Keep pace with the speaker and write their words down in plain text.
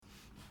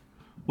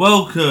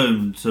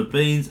Welcome to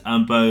Beans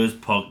and Burgers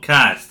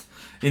podcast.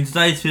 In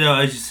today's video,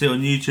 as you see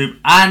on YouTube,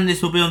 and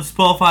this will be on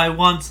Spotify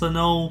once and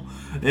all,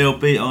 it'll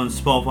be on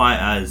Spotify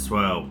as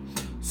well.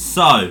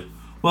 So,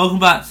 welcome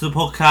back to the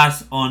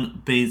podcast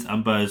on Beans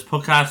and Burgers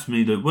podcast.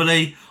 Me, Luke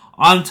Willie.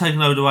 I'm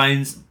taking over the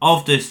reins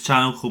of this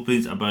channel called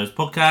Beans and Burgers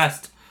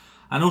podcast.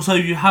 And also,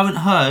 if you haven't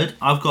heard,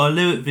 I've got a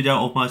lyric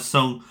video of my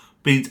song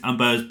Beans and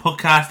Burgers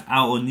podcast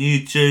out on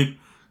YouTube.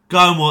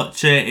 Go and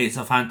watch it. It's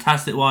a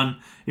fantastic one.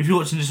 If you're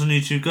watching this on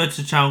YouTube, go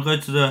to the channel, go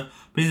to the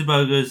Beans and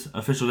Burgers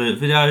official lyric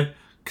video.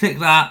 Click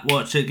that,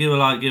 watch it, give a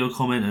like, give a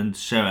comment and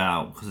share it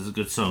out because it's a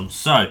good song.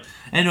 So,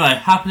 anyway,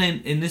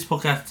 happening in this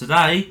podcast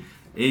today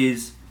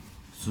is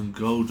some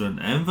golden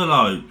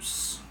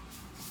envelopes.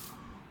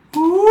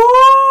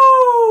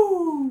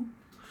 Woo!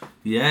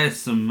 Yes,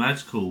 some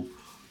magical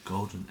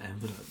golden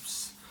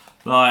envelopes.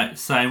 Like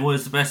saying what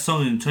is the best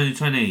song in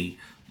 2020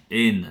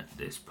 in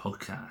this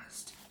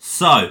podcast.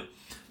 So,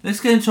 let's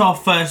get into our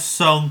first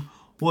song.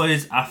 What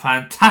is a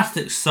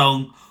fantastic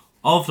song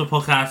of the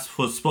podcast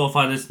for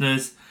Spotify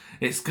listeners.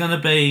 It's going to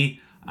be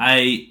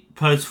a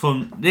post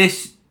from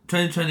this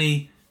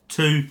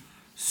 2022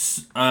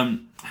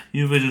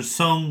 Eurovision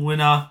song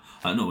winner.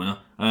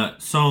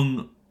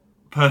 Song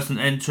person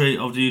entry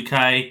of the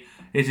UK.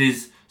 It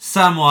is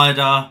Sam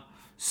Ryder,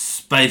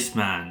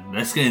 Spaceman.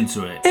 Let's get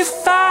into it.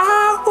 If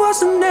I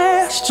was an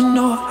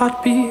astronaut,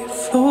 I'd be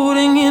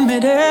floating in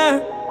midair,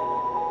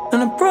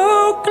 and a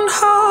broken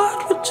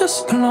heart would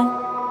just belong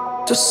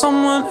to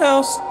someone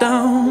else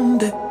down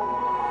there.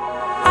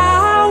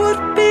 I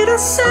would be the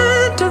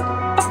center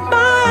of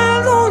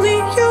my lonely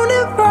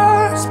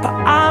universe, but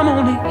I'm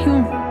only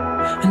human,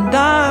 and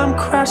I'm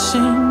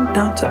crashing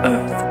down to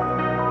earth.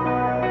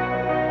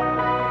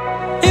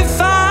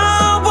 If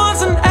I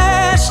was an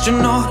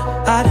astronaut,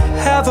 I'd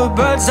have a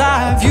bird's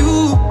eye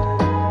view.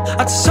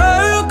 I'd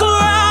circle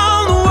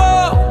around the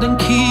world and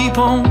keep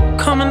on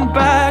coming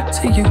back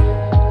to you.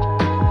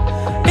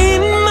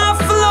 In my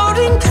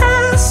floating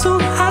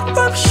castle, I'd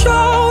rub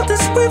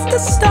shoulders with the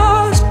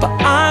stars, but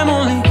I'm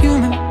only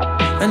human,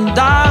 and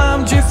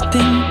I'm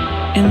drifting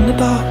in the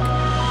dark.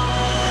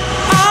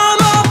 I'm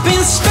up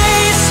in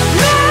space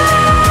now.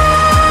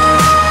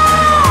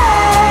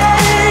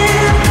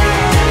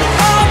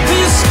 Up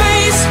in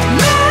space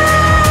now.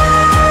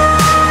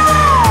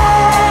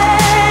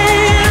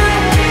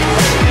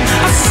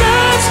 I've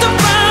searched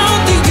around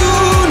the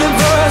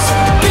universe,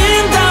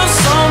 been down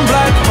some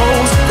black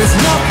holes. There's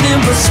nothing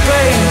but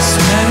space,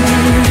 man.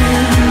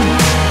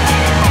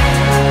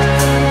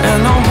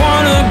 And I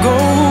wanna go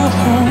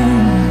home.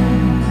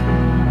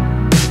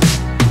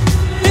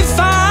 If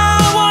I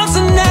was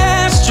an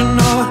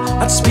astronaut,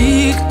 I'd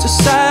speak to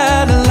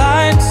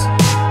satellites.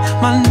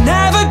 My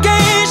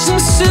navigation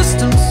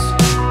systems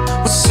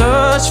would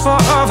search for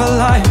other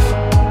life,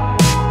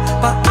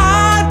 but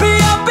I'd be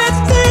up and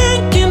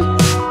thinking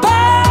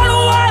about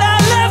what I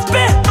left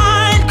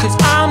behind, 'cause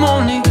I'm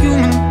only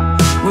human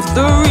with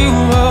the real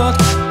world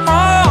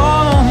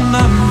on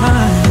my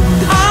mind.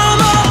 I'm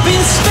up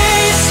in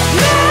space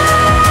now.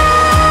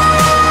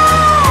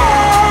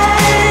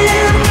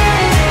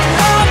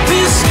 Up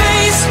in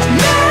space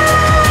now.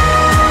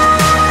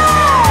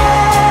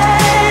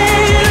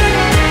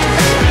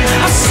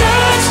 I've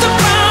searched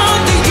around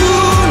the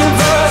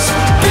universe,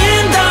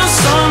 been down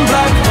some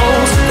black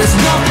holes. There's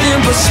nothing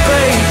but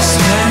space,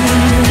 man.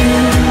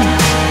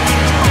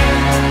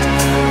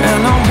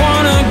 And I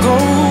wanna go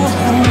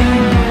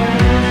home.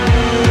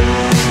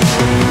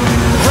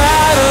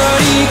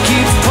 Gravity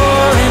keeps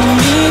pulling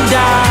me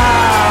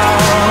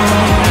down.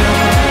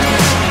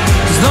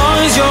 As long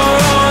as you're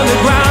on the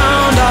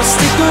ground, I'll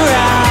stick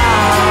around.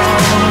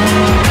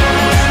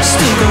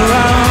 Stick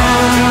around.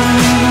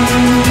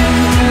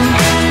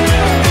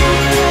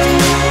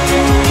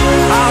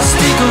 I'll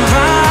stick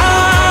around.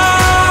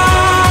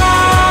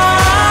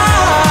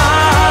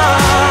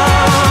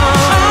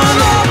 I'm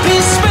up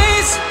in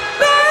space,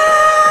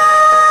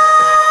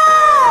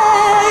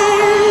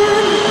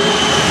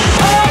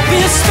 up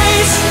in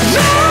space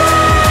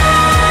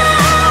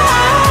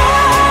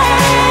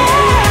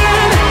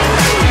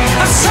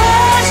I've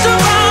searched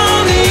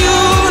around the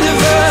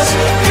universe,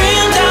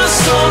 been down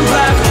some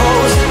black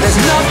holes. There's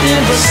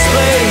nothing but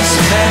space,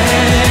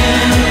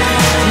 man.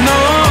 No,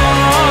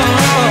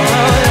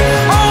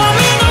 oh, I'm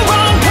in the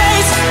wrong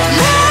place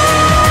now.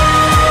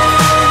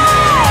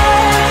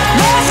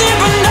 Nothing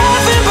but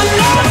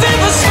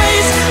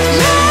space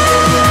now.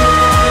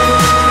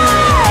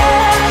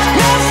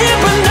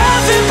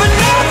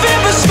 Nothing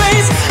but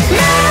space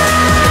now.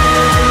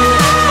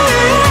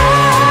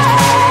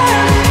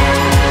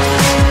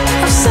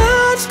 I've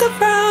searched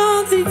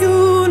around the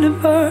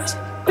universe,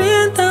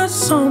 been down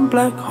some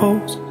black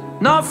holes.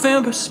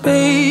 Nothing but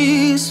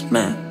space,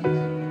 man.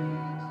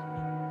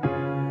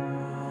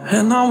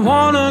 And I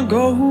wanna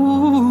go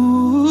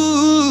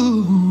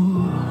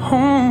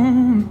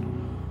home.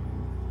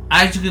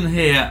 As you can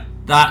hear,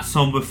 that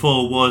song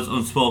before was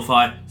on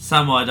Spotify,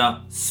 Sam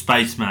Ryder,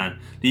 Spaceman.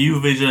 The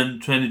Eurovision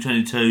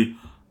 2022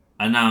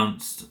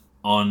 announced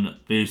on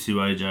BBC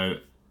Radio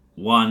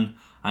 1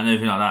 and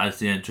everything like that as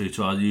the entry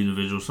to our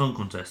individual song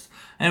contest.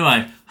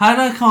 Anyway, how did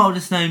I come up with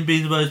this name,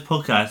 Beans and Burgers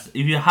Podcast?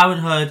 If you haven't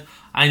heard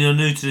and you're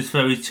new to this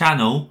very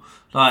channel,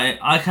 like,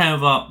 I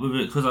came up with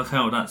it because I came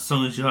up with that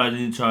song as you heard in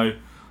the intro. Like,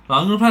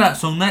 I'm going to play that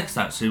song next,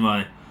 actually,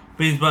 my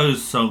Beans and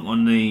Burgers song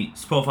on the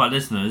Spotify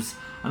listeners.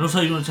 And also,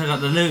 if you want to check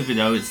out the lyric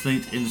video, it's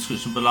linked in the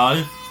description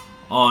below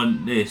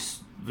on this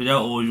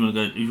video. Or if you want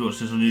to go, if you watch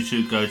this on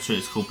YouTube, go to it.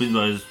 It's called Beans and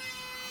Burgers,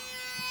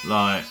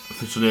 like,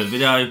 official lyric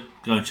video.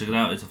 Go and check it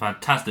out. It's a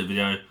fantastic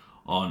video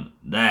on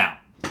there.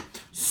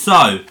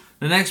 So,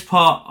 the next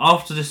part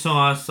after this song,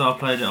 I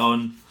played it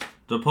on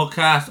the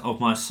podcast of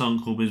my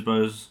song called Beans and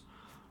Burgers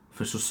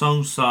official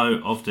song. So,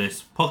 of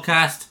this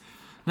podcast,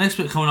 the next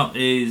bit coming up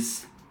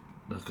is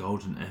the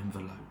Golden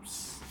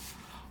Envelopes.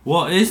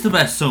 What is the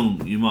best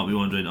song, you might be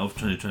wondering, of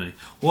 2020?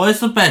 What is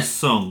the best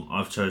song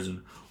I've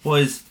chosen?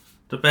 What is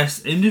the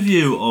best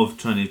interview of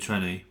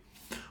 2020?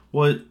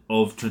 What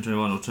of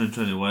 2021 or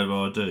 2020, whatever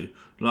I do?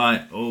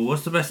 Like, or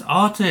what's the best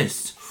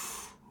artist?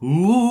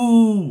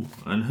 Ooh,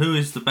 and who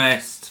is the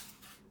best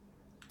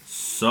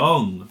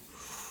song?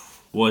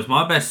 What is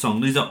my best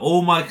song? These are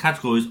all my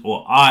categories,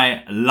 or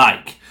I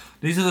like.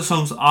 These are the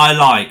songs I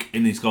like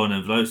in these golden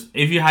envelopes.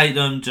 If you hate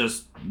them,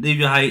 just leave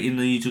your hate in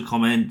the YouTube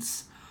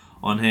comments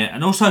on here.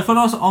 And also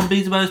follow us on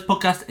Beans and Burgers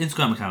Podcast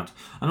Instagram account.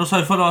 And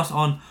also follow us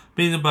on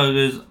Beans and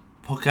Burgers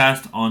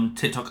Podcast on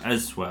TikTok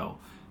as well.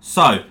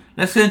 So,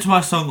 let's get into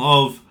my song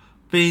of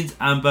Beans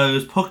and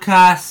Burgers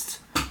Podcast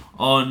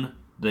on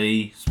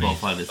the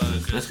Spotify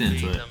listeners. Let's get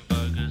into it. Beans and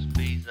burgers,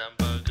 beans and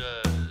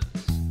burgers,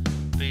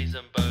 beans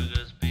and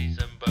burgers, beans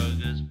and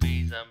burgers,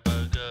 beans and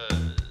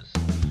burgers,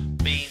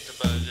 beans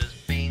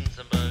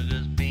and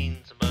burgers,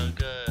 beans and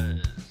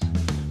burgers,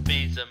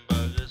 beans and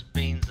burgers,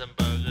 beans and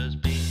burgers,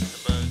 beans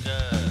and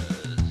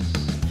burgers,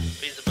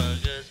 beans and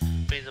burgers,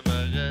 beans and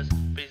burgers,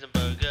 beans and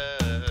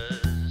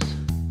burgers.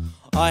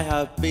 I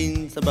have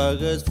beans and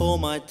burgers for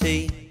my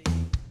tea.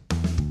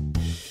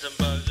 Beans and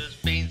burgers,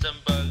 beans and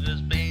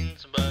burgers,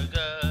 beans and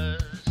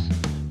burgers.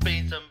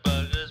 Beans and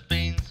burgers,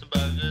 beans and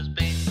burgers,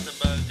 beans and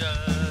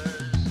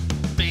burgers.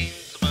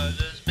 Beans and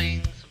burgers,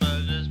 beans and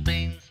burgers,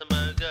 beans and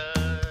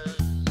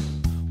burgers.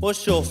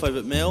 What's your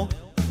favourite meal?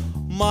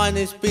 Mine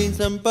is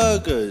beans and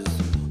burgers.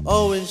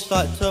 Orange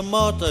like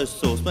tomato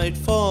sauce made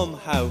from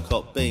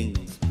haricot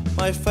beans.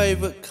 My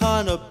favourite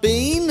kind of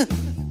bean?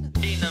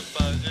 Bean and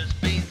burgers,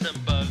 beans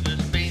and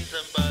burgers, beans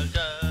and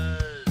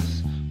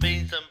burgers.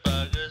 Beans and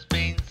burgers,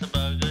 beans and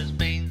burgers,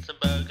 beans and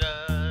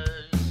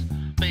burgers.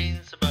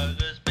 Beans and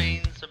burgers,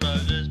 beans and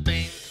burgers,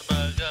 beans and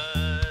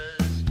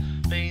burgers.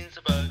 Beans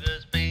and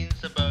burgers,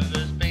 beans and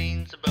burgers,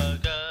 beans and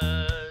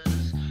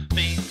burgers.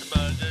 Beans and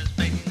burgers,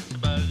 beans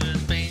and burgers,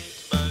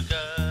 beans and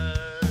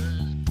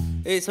burgers.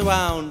 It's a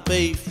round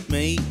beef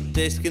meat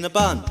disc in a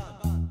bun.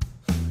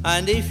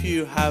 And if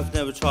you have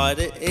never tried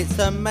it, it's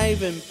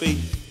amazing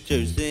beef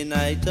juice in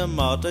a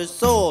tomato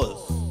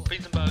sauce.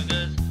 Beans and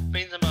burgers,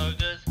 beans and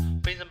burgers,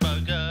 beans and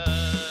burgers.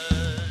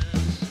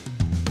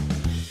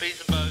 Beans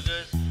and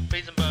burgers,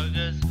 beans and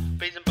burgers,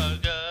 beans and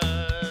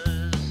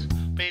burgers.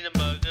 Beans and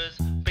burgers,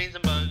 beans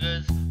and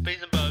burgers,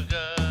 beans and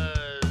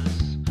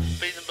burgers.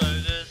 Beans and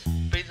burgers,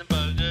 beans and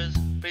burgers,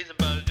 beans and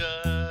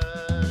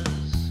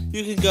burgers.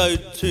 You can go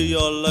to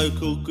your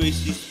local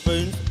greasy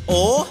spoons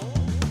or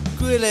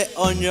grill it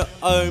on your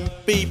own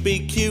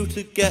BBQ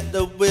to get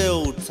the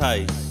real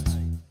taste.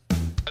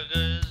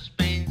 Burgers,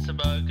 beans and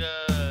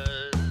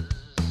burgers.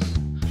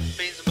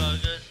 Beans and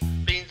burgers,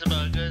 beans and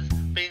burgers,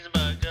 beans and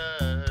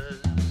burgers.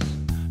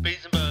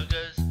 Beans and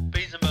burgers,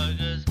 beans and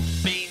burgers,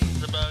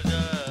 beans and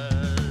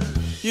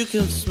burgers. You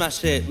can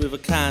smash it with a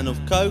can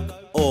of Coke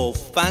or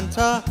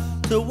Fanta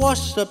to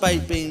wash the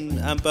baked bean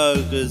and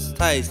burgers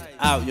taste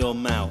out your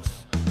mouth.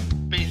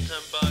 Beans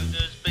and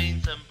burgers,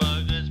 beans and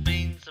burgers,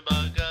 beans and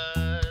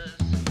burgers.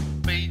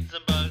 Beans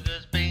and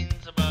burgers,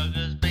 beans and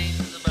burgers,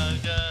 beans and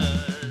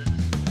burgers.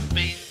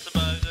 Beans and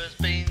burgers,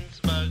 beans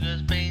and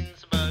burgers,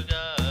 beans and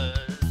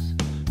burgers.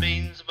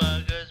 Beans and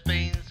burgers,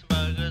 beans and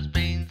burgers,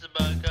 beans and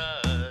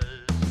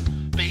burgers.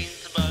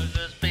 Beans and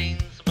burgers,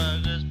 beans and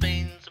burgers,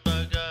 beans and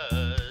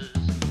burgers.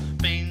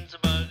 Beans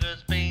and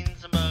burgers,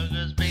 beans and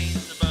burgers,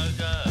 beans and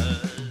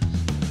burgers.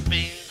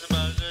 Beans and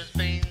burgers,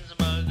 beans and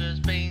burgers,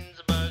 beans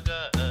and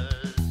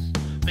burgers.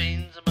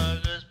 Beans and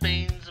burgers,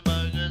 beans and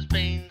burgers,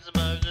 beans and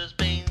burgers,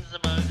 beans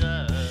and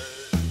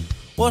burgers.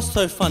 What's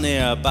so funny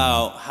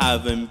about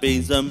having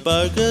beans and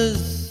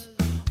burgers?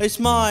 It's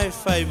my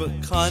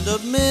favourite kind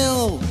of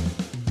meal.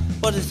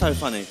 What is so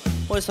funny?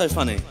 What is so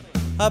funny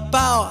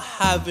about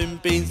having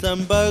beans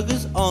and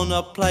burgers on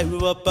a plate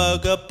with a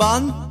burger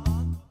bun?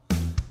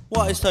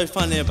 What is so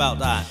funny about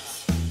that?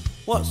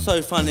 What's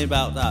so funny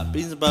about that?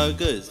 Beans and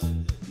burgers?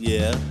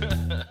 Yeah.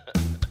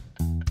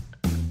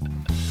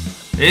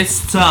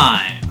 It's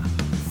time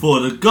for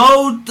the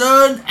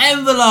golden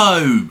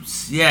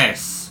envelopes.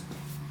 Yes.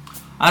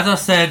 As I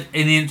said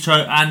in the intro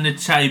and the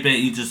chatty bit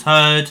you just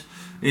heard,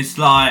 it's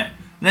like,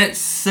 let's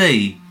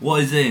see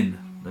what is in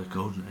the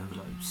golden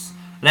envelopes.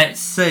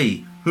 Let's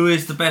see who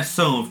is the best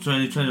song of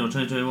 2020 or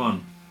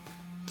 2021.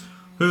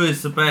 Who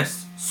is the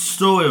best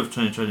story of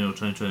 2020 or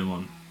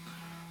 2021?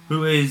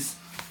 Who is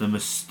the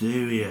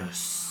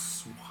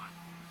mysterious one?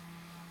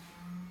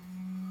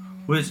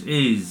 Which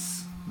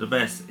is the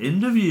best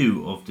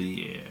interview of the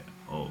year?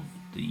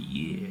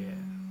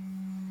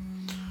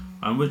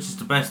 And which is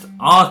the best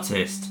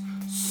artist?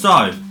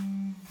 So,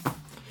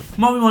 you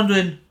might be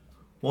wondering,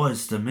 what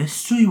is the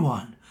mystery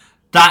one?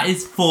 That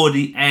is for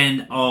the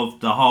end of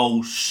the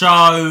whole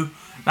show.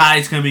 That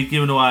is going to be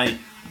given away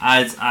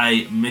as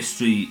a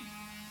mystery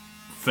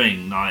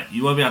thing. Like,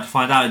 you won't be able to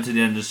find out until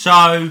the end of the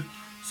show.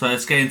 So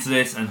let's get into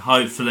this, and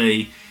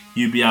hopefully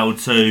you'll be able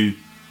to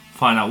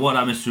find out what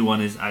that mystery one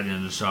is at the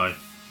end of the show.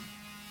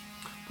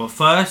 But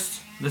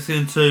first, let's get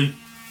into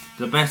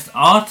the best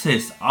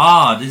artist.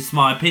 This is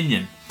my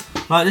opinion.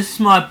 Like, this is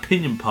my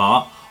opinion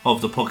part of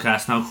the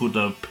podcast now, called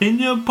the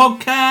Opinion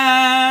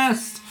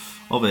Podcast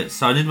of it.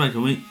 So I did make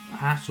an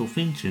actual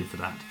theme tune for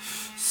that.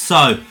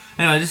 So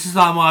anyway, this is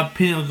like my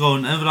opinion on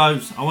golden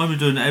envelopes. I won't be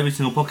doing it every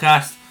single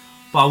podcast,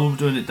 but I will be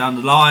doing it down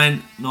the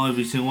line. Not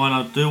every single one.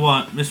 I'll do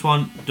one, miss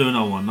one, do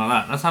another one, like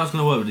that. That's how it's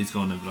going to work with these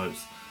golden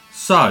envelopes.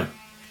 So,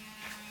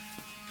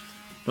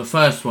 the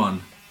first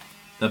one,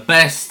 the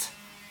best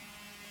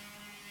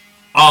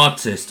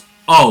artist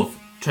of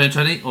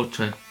 2020 or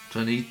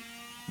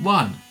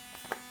 2021.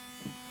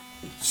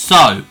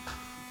 So,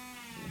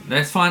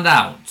 let's find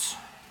out.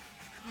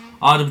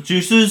 Are the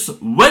producers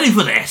ready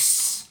for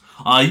this?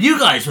 Are you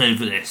guys ready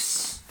for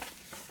this?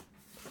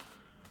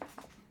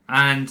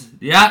 And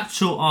the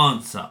actual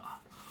answer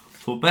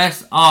for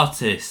best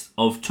artist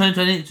of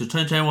 2020 to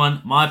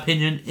 2021, my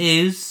opinion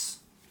is...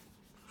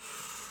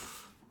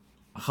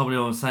 I can't believe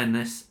I'm saying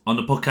this on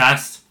the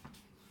podcast.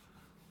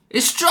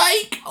 It's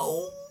Drake!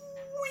 Oh,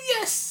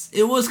 yes!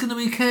 It was going to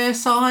be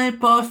KSI,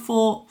 but I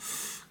thought...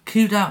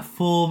 keep that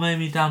for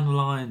maybe down the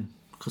line,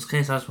 because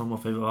KSI is one of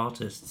my favourite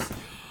artists.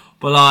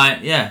 But like,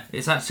 yeah,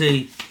 it's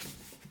actually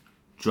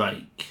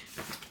Drake.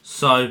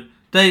 So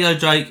there you go,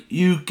 Drake.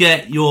 You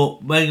get your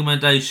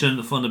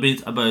recommendation from the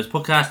Beans and Burgers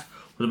podcast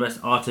for the best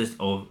artist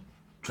of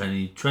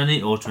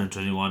 2020 or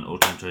 2021 or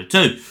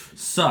 2022.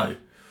 So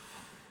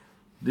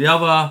the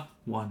other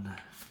 1,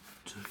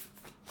 2,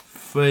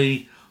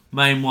 3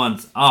 main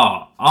ones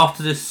are,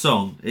 after this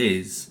song,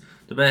 is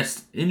the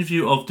best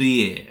interview of the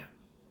year,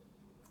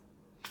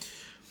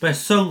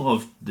 best song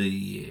of the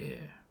year,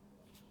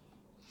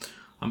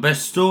 and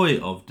best story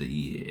of the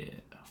year.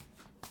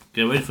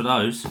 Get ready for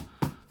those,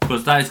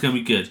 because that is going to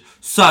be good.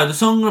 So, the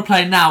song I'm going to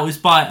play now is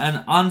by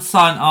an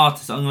unsigned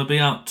artist. I'm going to bring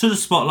out to the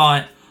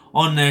spotlight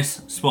on this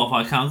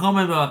Spotify account. I can't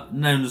remember the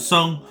name of the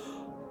song,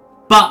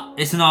 but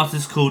it's an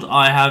artist called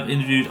I have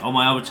interviewed on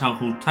my other channel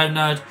called Tape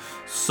Nerd.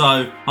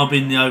 So, I'll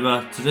bring you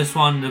over to this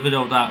one. The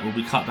video of that will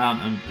be cut down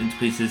and into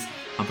pieces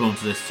and put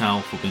onto this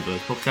channel for Big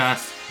Birds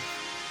Podcast.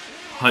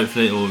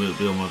 Hopefully it will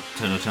be on my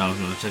channel if you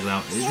want to check it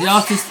out. The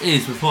artist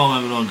is, before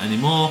I move on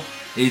anymore,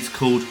 is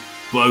called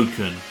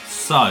Broken.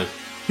 So,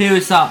 here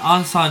is that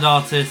unsigned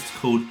artist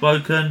called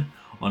Broken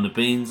on the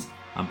Beans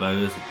and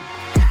Burgers.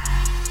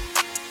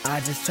 I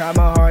just try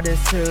my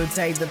hardest to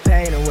take the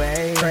pain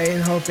away,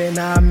 praying, hoping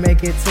I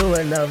make it to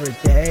another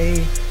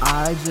day.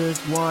 I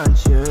just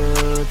want you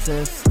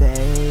to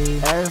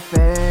stay,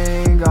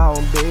 everything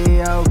gon'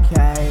 be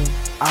okay.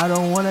 I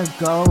don't wanna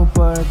go,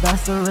 but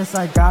that's the risk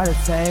I gotta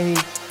take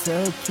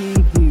to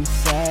keep you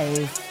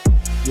safe.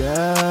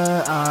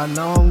 Yeah, I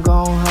know I'm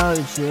gon'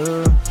 hurt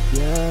you.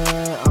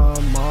 Yeah,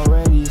 I'm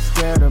already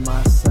scared of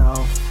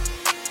myself.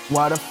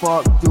 Why the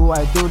fuck do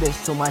I do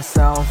this to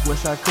myself?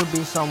 Wish I could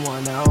be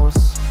someone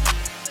else.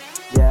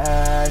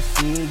 Yeah,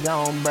 she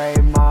gon'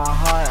 break my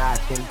heart, I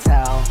can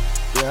tell.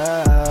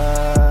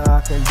 Yeah,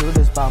 I can do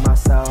this by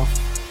myself.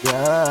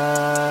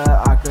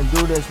 Yeah, I can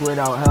do this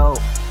without help.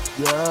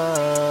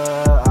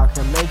 Yeah, I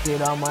can make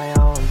it on my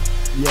own.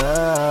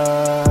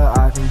 Yeah,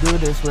 I can do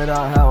this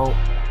without help.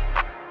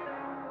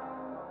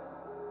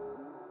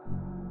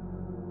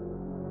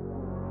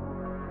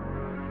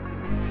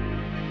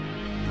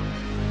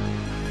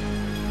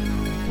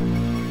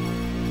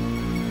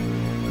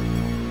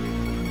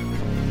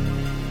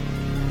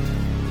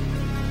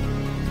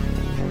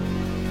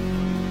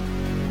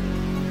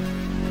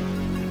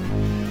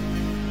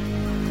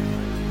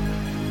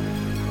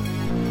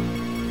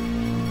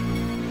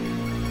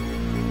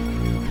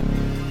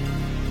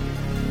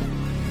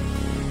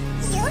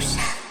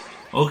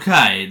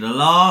 Okay, the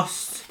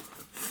last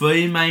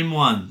 3 main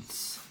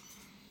ones.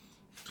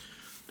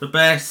 The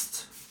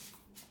best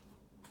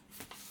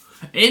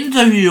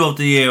interview of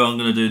the year I'm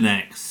going to do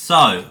next.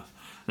 So,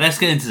 let's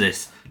get into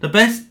this. The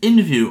best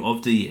interview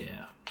of the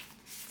year.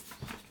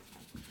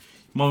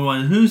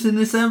 Who's in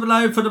this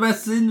envelope for the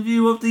best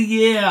interview of the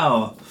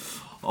year?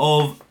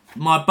 Of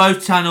my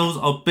both channels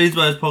of Beans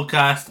Burgers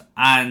Podcast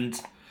and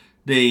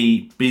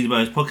the Beans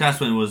Burgers Podcast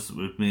when it was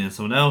with me and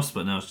someone else,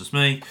 but now it's just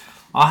me.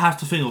 I have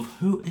to think of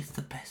who is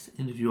the best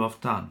interview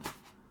I've done.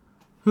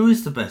 Who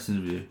is the best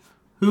interview?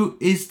 Who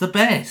is the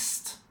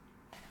best?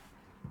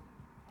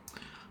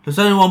 There's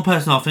only one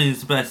person I think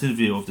is the best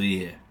interview of the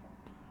year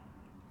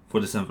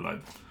for this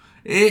envelope.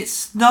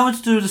 It's nothing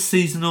to do with the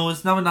seasonal,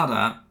 it's nothing like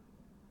that.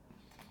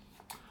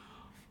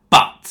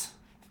 But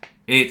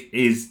it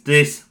is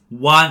this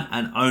one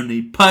and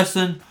only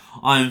person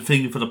I'm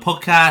thinking for the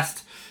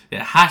podcast. It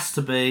has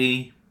to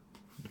be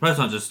the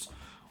person I just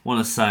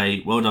want to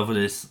say, well done for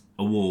this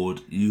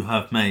award. You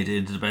have made it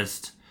into the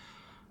best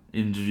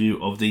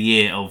interview of the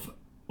year of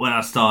when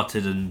I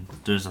started and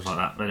doing stuff like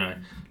that. But anyway,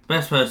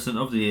 best person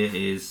of the year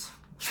is,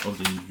 of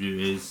the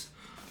interview is,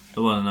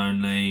 the one and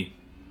only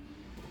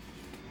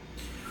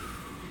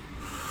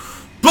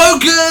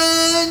Broken!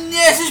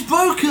 Yes, it's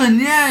Broken!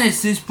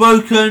 Yes, it's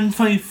Broken.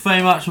 Thank you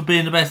very much for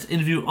being the best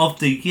interview of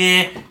the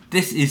year.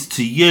 This is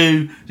to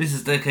you. This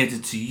is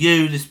dedicated to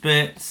you, this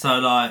bit. So,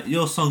 like,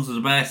 your songs are the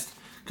best.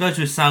 Go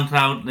to his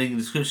SoundCloud, link in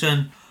the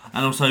description.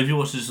 And also, if you're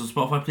watching this on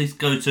Spotify, please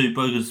go to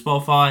Broken's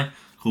Spotify,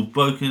 called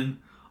Broken.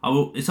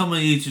 It's on my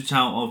YouTube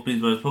channel of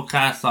Beans Brothers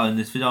Podcast. So, in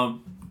this video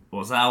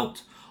was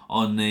out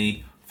on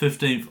the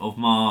 15th of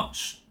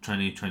March,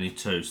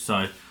 2022.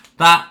 So,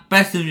 that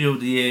best interview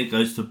of the year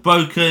goes to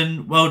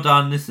Broken. Well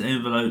done. This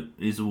envelope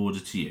is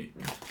awarded to you.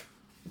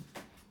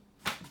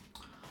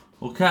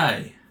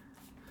 Okay.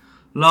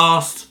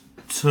 Last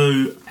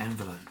two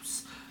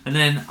envelopes. And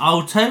then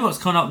I'll tell you what's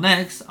coming up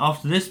next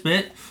after this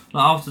bit.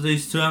 Like after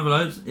these two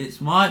envelopes, it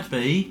might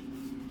be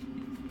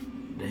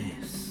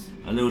this.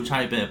 A little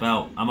chat bit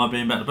about, am I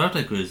being about the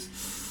birthday quiz?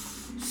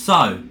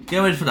 So, get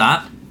ready for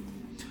that.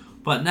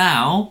 But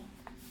now,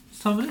 it's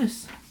time for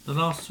this. The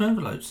last two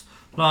envelopes.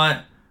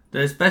 Like,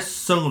 there's best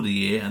song of the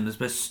year and there's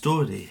best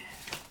story of the year.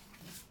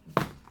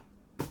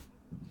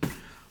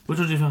 Which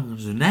one do you think I'm going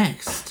to do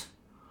next?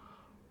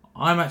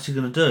 I'm actually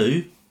going to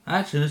do...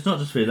 Actually, there's not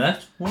just three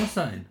left. What am I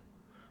saying?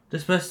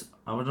 This best...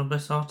 Have I done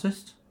best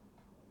artist?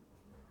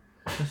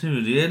 Best song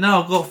of the year?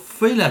 No, I've got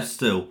three left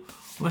still.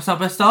 What's our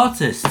best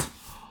artist?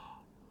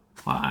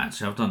 Well,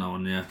 actually, I've done that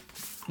one, yeah.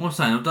 What I'm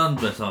saying, I've done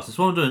best artist.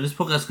 What I'm doing, this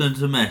podcast is going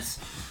to a mess.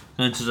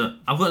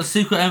 I've got a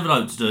secret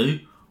envelope to do.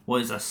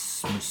 What is a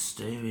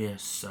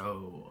mysterious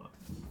soul?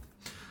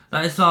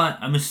 That is like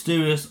a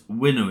mysterious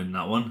winner in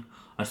that one.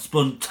 A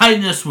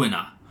spontaneous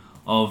winner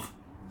of...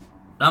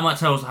 That might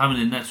tell us what's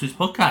happening in next week's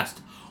podcast.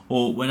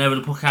 Or whenever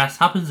the podcast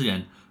happens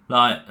again.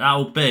 Like, that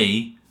will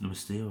be... The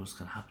mysterious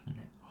going to happen in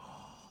it.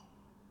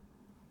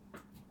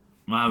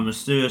 Might have a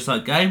mysterious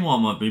like game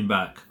one might be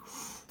back.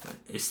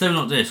 It's still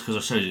not this because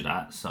I showed you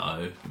that.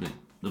 So,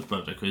 the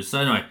birthday quiz. So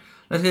anyway,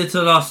 let's get to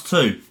the last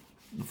two.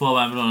 Before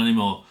I haven't on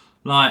anymore.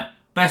 Like...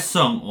 Best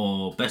song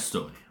or best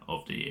story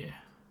of the year?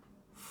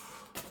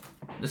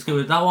 Let's go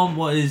with that one.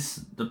 What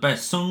is the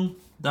best song?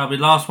 That'll be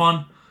the last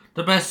one.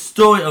 The best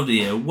story of the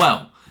year.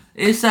 Well,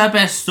 is there a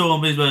best story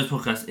on Beans Brothers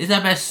Podcast? Is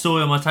there a best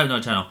story on my Take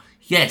Note channel?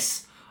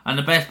 Yes. And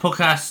the best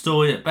podcast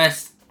story,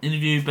 best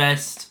interview,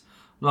 best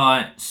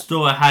like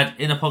story I had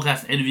in a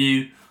podcast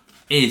interview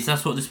is,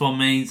 that's what this one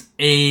means,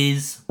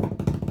 is...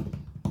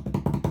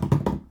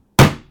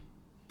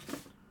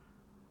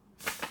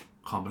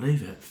 Can't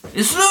believe it.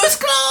 It's Lewis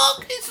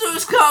Clark! It's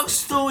Lewis Clark's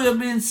story of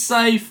being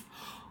safe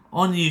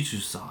on the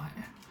YouTube site.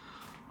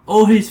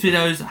 All his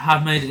videos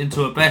have made it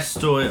into a best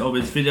story of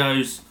his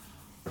videos.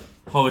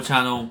 Horror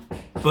channel.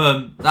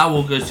 Boom. That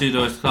will go to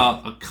Lewis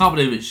Clark. I can't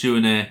believe it's you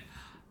in here.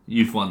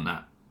 You've won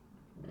that.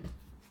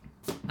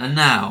 And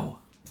now,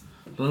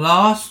 the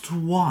last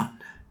one.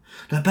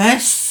 The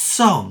best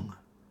song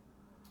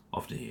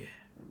of the year.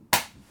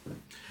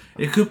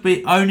 It could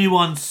be only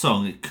one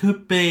song. It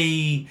could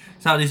be...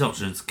 It's out of these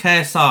options.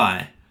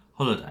 KSI,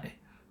 Holiday.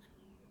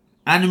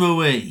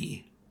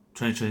 Anne-Marie,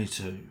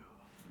 2022.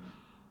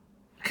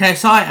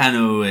 KSI,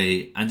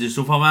 Anne-Marie, and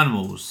Digital Farm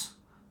Animals,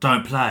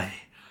 Don't Play.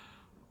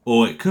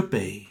 Or it could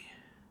be...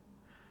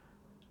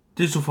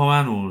 Digital Farm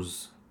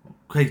Animals,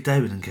 Craig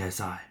David and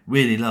KSI,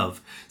 Really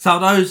Love. So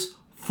those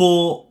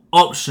four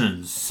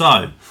options.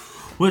 So,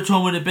 which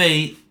one would it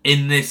be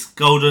in this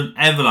golden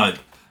envelope?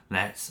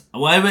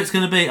 Whatever it's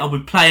going to be, I'll be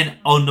playing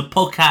on the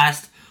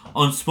podcast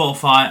on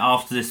Spotify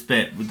after this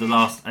bit with the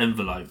last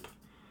envelope.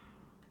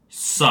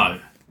 So,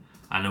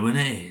 and the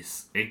winner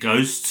is, it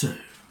goes to...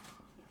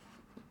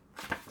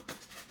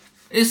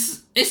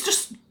 It's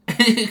just,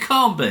 it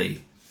can't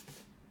be.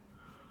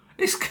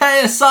 It's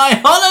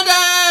KSI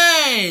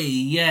Holiday!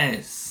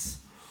 Yes.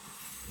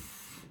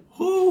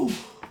 Woo.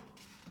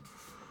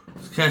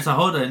 It's KSI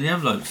Holiday in the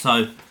envelope.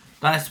 So,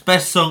 that's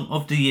best song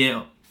of the year.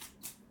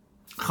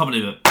 I can't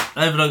believe it.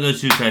 Envelope goes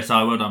to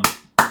KSI, well done.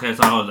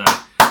 KSI Holiday.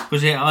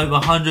 Because he had over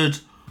 100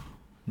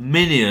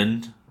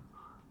 million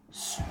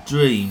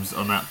streams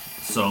on that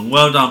song.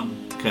 Well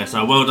done,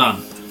 KSI, well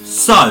done.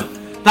 So,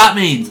 that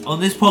means on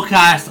this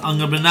podcast, I'm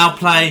going to now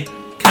play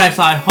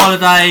KSI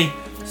Holiday.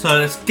 So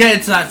let's get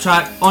into that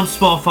track on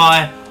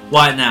Spotify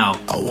right now.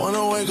 I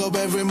wanna wake up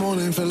every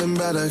morning feeling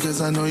better,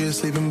 cause I know you're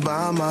sleeping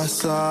by my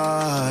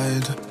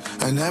side.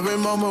 And every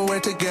moment we're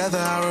together,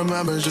 I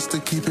remember just to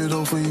keep it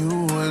all for you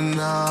and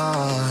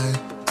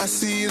I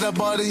see that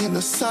body in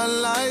the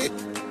sunlight,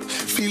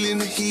 feeling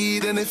the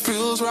heat and it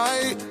feels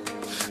right.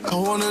 I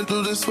wanna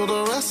do this for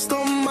the rest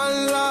of my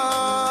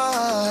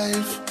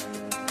life.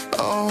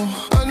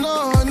 Oh, I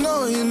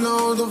know, you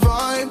know the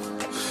vibe.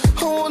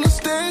 I wanna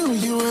stay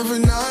with you every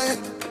night.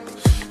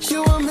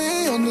 You and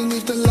me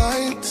underneath the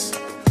lights.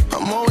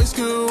 I'm always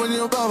good when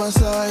you're by my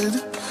side.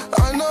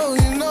 I know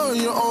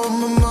you're on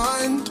my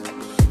mind.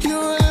 You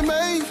really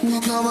make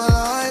me come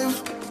alive.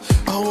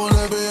 I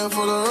wanna be here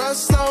for the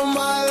rest of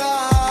my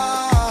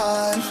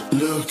life.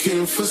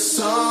 Looking for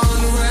sun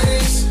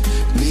rays,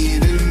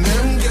 needing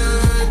them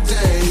good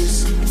days.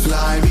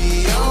 Fly me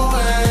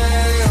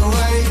away,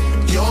 away.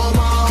 You're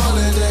my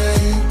holiday.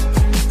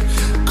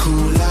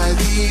 Cool like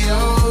the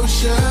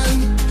ocean,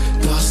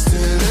 lost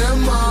in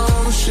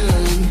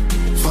emotion.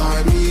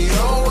 Find me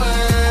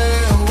away,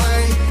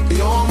 away.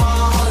 You're my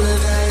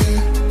holiday.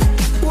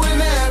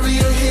 Whenever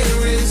you're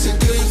here, it's a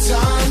good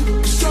time.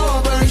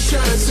 Strawberry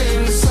shirts in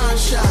the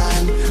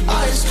sunshine,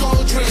 ice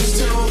cold drinks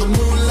till the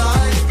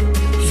moonlight.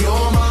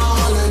 You're my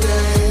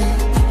holiday.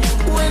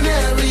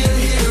 Whenever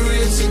you're here,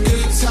 it's a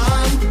good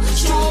time.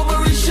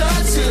 Strawberry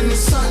shirts in the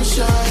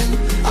sunshine,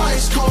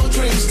 ice cold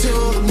drinks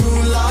till the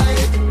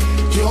moonlight.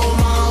 You're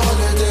my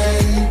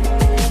holiday.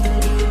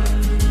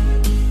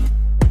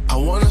 I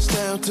wanna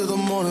stay up till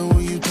the morning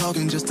with you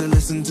talking, just to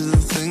listen to the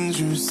things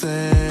you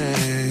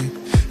say.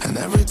 And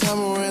every time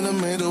we're in the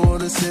middle of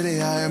the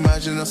city, I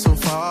imagine us so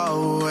far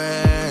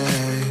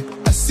away.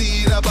 I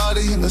see that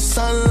body in the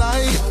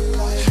sunlight,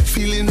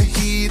 feeling the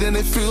heat and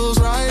it feels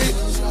right.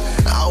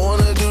 I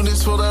wanna do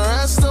this for the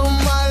rest of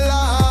my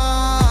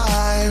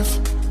life.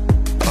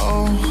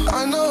 Oh,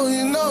 I know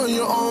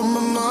you're on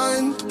my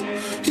mind.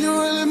 You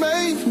really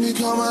make me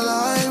come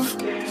alive.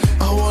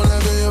 I wanna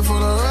be here for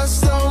the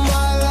rest of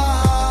my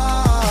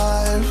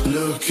life.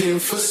 Looking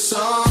for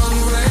sun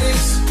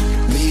rays,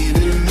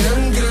 needing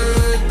them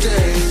good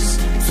days.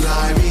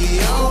 Fly me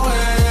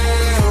away,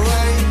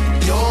 away.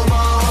 You're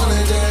my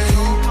holiday.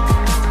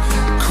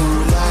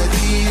 Cool like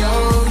the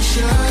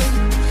ocean,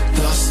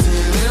 lost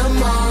in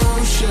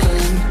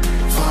emotion.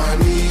 Find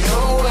me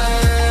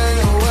away,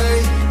 away.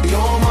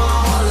 You're my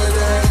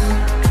holiday.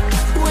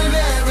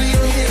 Whenever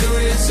you're here,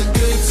 it's a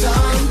good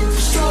time.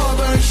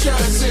 Strawberry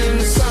shirts in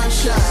the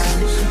sunshine,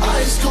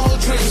 ice cold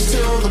drinks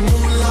till the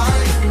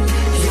moonlight.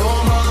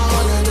 You're my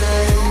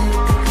holiday.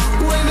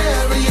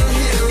 Whenever you're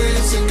here,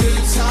 it's a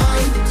good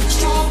time.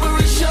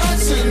 Strawberry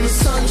shirts in the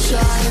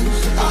sunshine,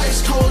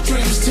 ice cold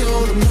drinks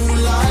till the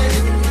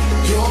moonlight.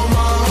 You're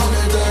my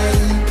holiday.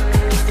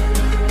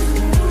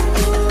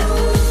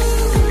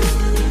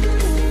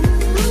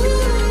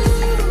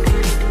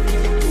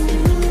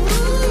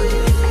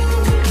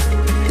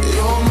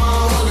 You're my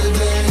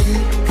holiday.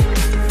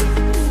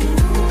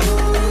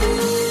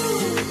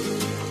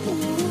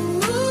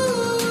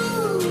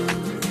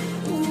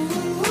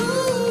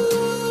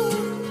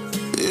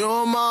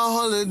 You're my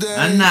holiday.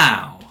 And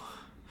now,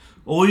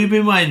 all you've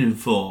been waiting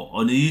for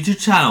on the YouTube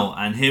channel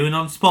and hearing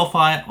on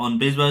Spotify on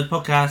Bizbo's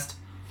podcast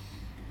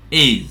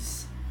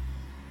is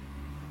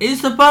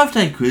the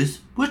birthday quiz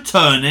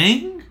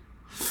returning?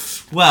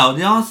 Well,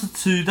 the answer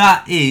to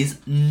that is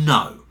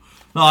no.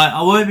 Like,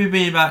 I won't be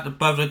bringing back the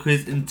birthday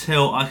quiz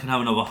until I can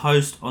have another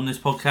host on this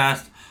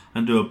podcast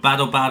and do a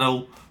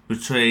battle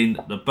between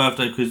the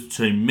birthday quiz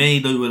between me,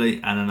 Luke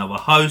Willie, and another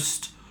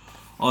host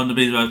on the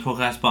Bizbo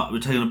podcast. But we're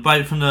taking a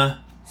break from the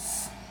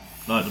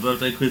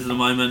birthday quiz at the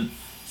moment.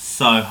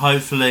 So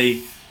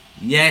hopefully,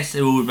 yes,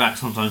 it will be back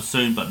sometime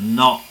soon, but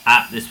not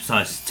at this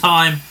precise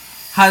time.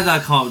 How did I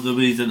come up with the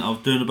reason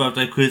of doing the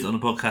birthday quiz on the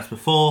podcast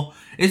before?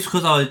 It's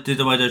because I did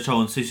the radio show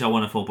on CCR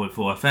 104.4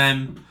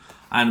 FM,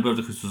 and the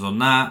birthday quiz was on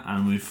that,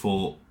 and we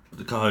thought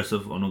the co-host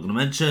of, I'm not going to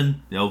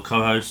mention, the old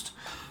co-host,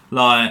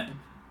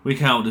 we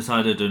came out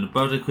decided doing the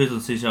birthday quiz on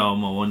CCR on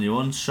my 1 year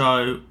on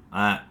show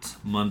at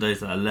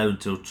Mondays at 11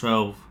 till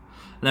 12,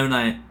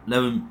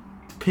 11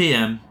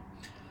 p.m.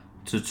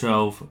 to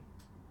 12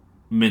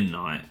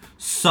 midnight.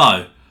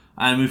 So,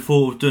 and we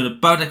thought of doing a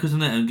birthday quiz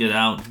on it and get it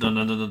out, done,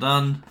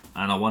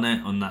 and I won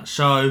it on that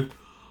show.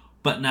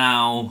 But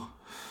now,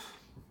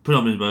 put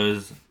on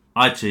Bizbo's,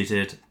 I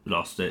cheated,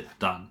 lost it,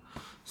 done.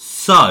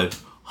 So,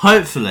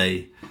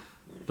 hopefully,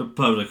 the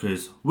birthday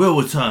quiz will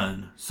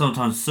return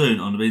sometime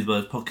soon on the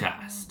Bizbo's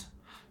podcast.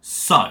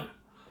 So,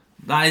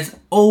 that is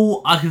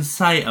all I can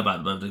say about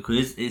the birthday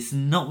quiz. It's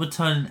not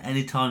returning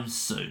anytime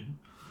soon.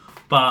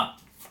 But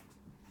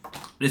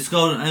this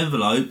golden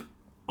envelope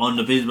on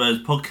the Bizbo's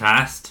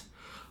podcast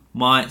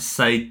might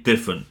say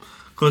different.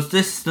 Because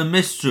this is the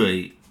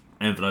mystery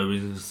envelope, we're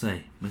going to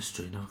say.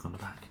 Mystery, no, I've gone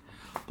back.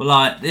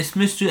 But this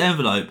mystery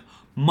envelope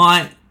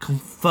might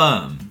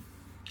confirm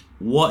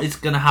what is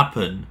going to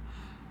happen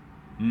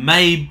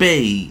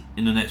maybe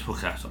in the next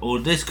podcast. Or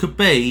this could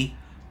be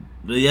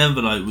the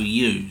envelope we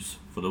use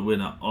for the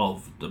winner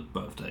of the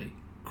birthday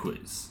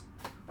quiz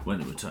when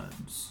it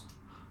returns.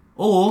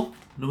 Or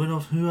the winner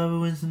of whoever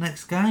wins the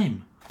next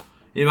game.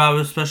 If I have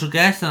a special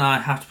guest and I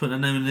have to put their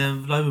name in the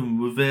envelope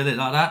and reveal it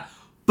like that,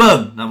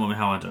 boom, that might be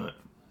how I do it.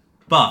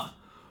 But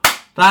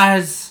that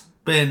has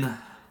been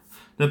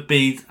the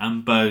Beads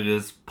and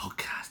Burgers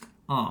podcast.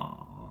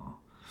 Aww.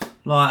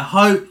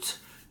 Hoped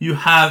you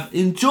have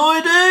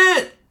enjoyed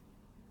it.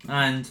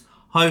 And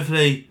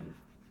hopefully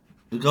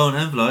the golden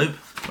envelope.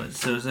 Wait,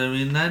 so is there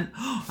in then?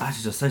 I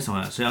actually just say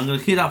something I'm going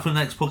to keep that for the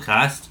next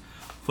podcast.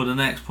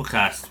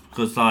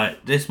 Because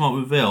this might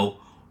reveal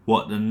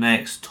what the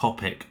next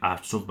topic I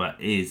have to talk about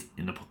is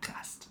in the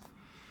podcast.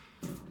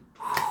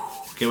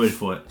 Get ready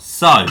for it.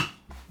 So,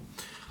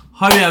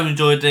 hope you have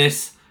enjoyed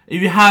this.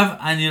 If you have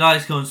and you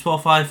like to go on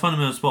Spotify, follow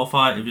me on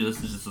Spotify if you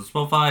listen to this on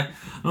Spotify.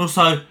 And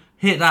also,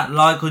 hit that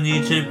like on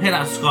YouTube, hit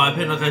that subscribe,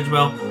 hit the notification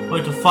bell.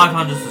 We're to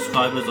 500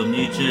 subscribers on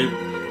YouTube.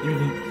 You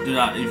can do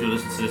that if you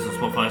listen to this on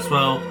Spotify as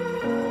well.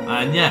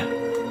 And yeah,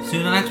 see you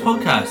in the next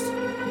podcast.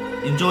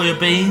 Enjoy your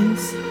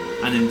beans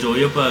and enjoy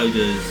your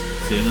burgers.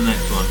 See you in the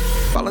next one.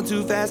 Falling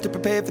too fast to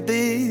prepare for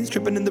this.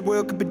 Tripping in the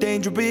world could be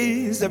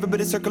dangerous.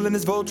 Everybody circling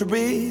as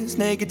vultures.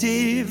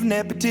 Negative,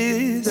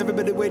 nepotist.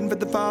 Everybody waiting for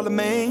the fall of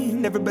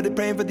man. Everybody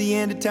praying for the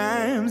end of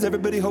times.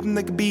 Everybody hoping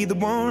they could be the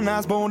one. I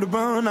was born to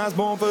run, I was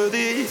born for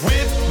this.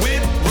 Whip,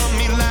 whip, run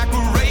me like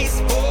a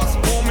racehorse.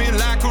 Pull me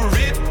like a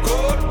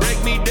ripcord.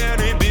 Break me down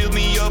and build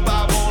me up.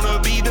 I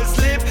wanna be the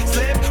slip,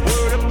 slip.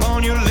 Word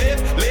upon your lip,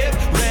 lip.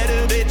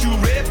 Rather that you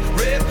rip,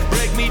 rip.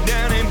 Break me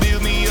down and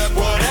build me up.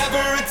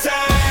 Whatever it takes.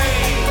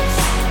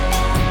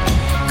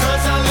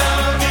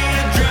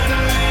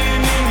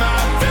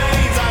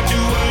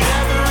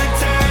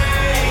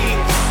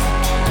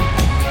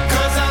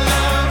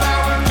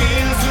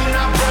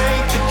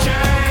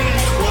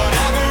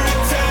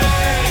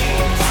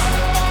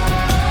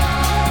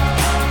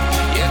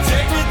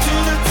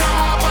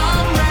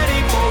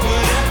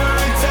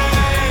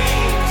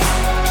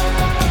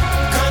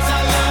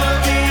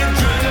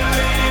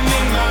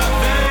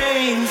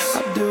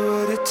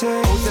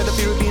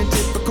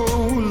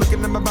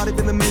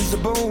 Feeling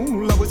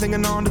miserable, always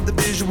hanging on to the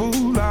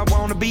visual. I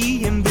wanna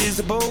be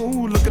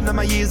invisible. Looking at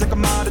my years like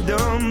I'm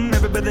martyrdom.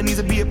 Everybody needs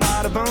to be a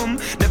part of them.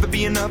 Never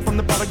be enough from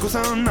the prodigal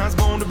son. I was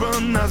born to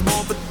run, I was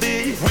born for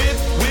this. Whip,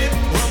 whip,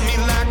 run me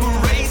like a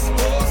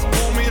racehorse.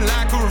 Pull me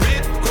like a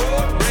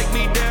ripcord. Break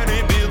me down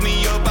and build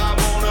me up. I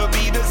wanna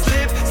be the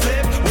slip,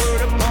 slip.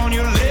 Word upon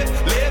your lip,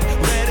 lip.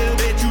 Rather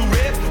that you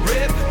rip,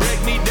 rip.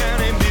 Break me down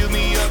and build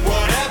me up.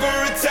 Whatever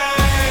it takes.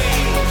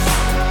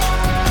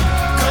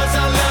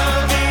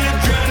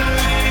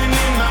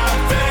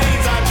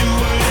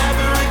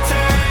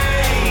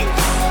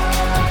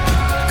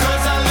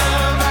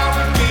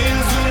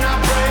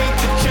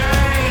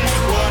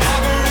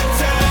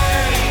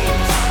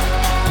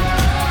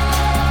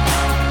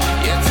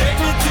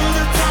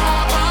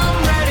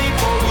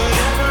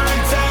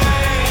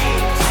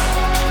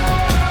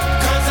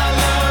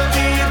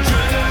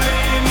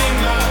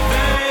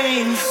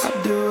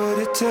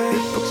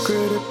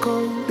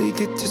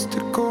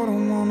 Egotistical,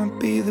 don't wanna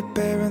be the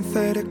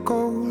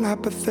parenthetical,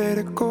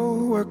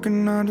 hypothetical,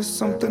 working onto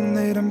something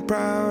that I'm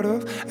proud of.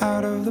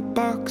 Out of the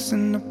box,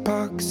 an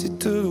epoxy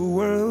to the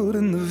world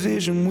and the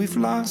vision we've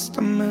lost.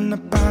 I'm an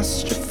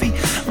apostrophe,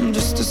 I'm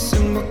just a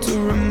symbol to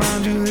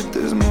remind you that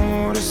there's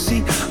more to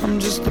see. I'm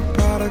just a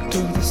product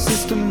of the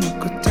system of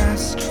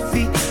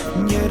catastrophe,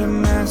 and yet a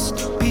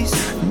masterpiece,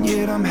 and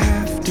yet I'm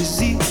half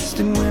diseased.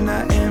 And when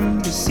I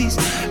am deceased,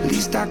 at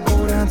least I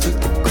go down to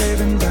the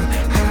grave and die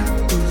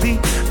happily,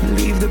 and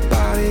leave the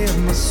body of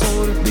my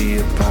soul to be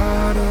a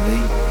part of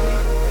it.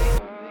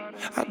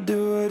 I'll do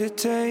what it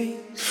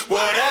takes,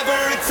 whatever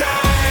it takes.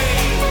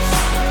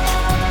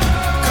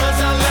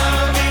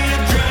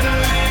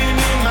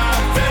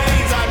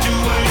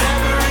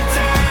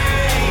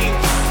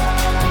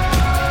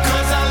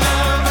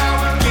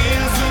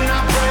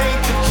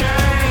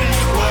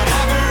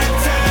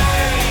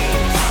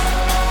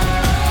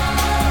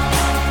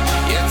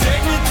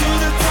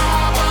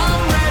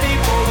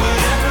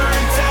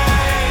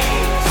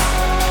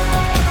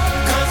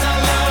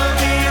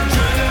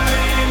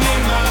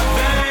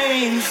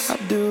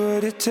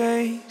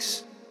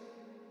 Takes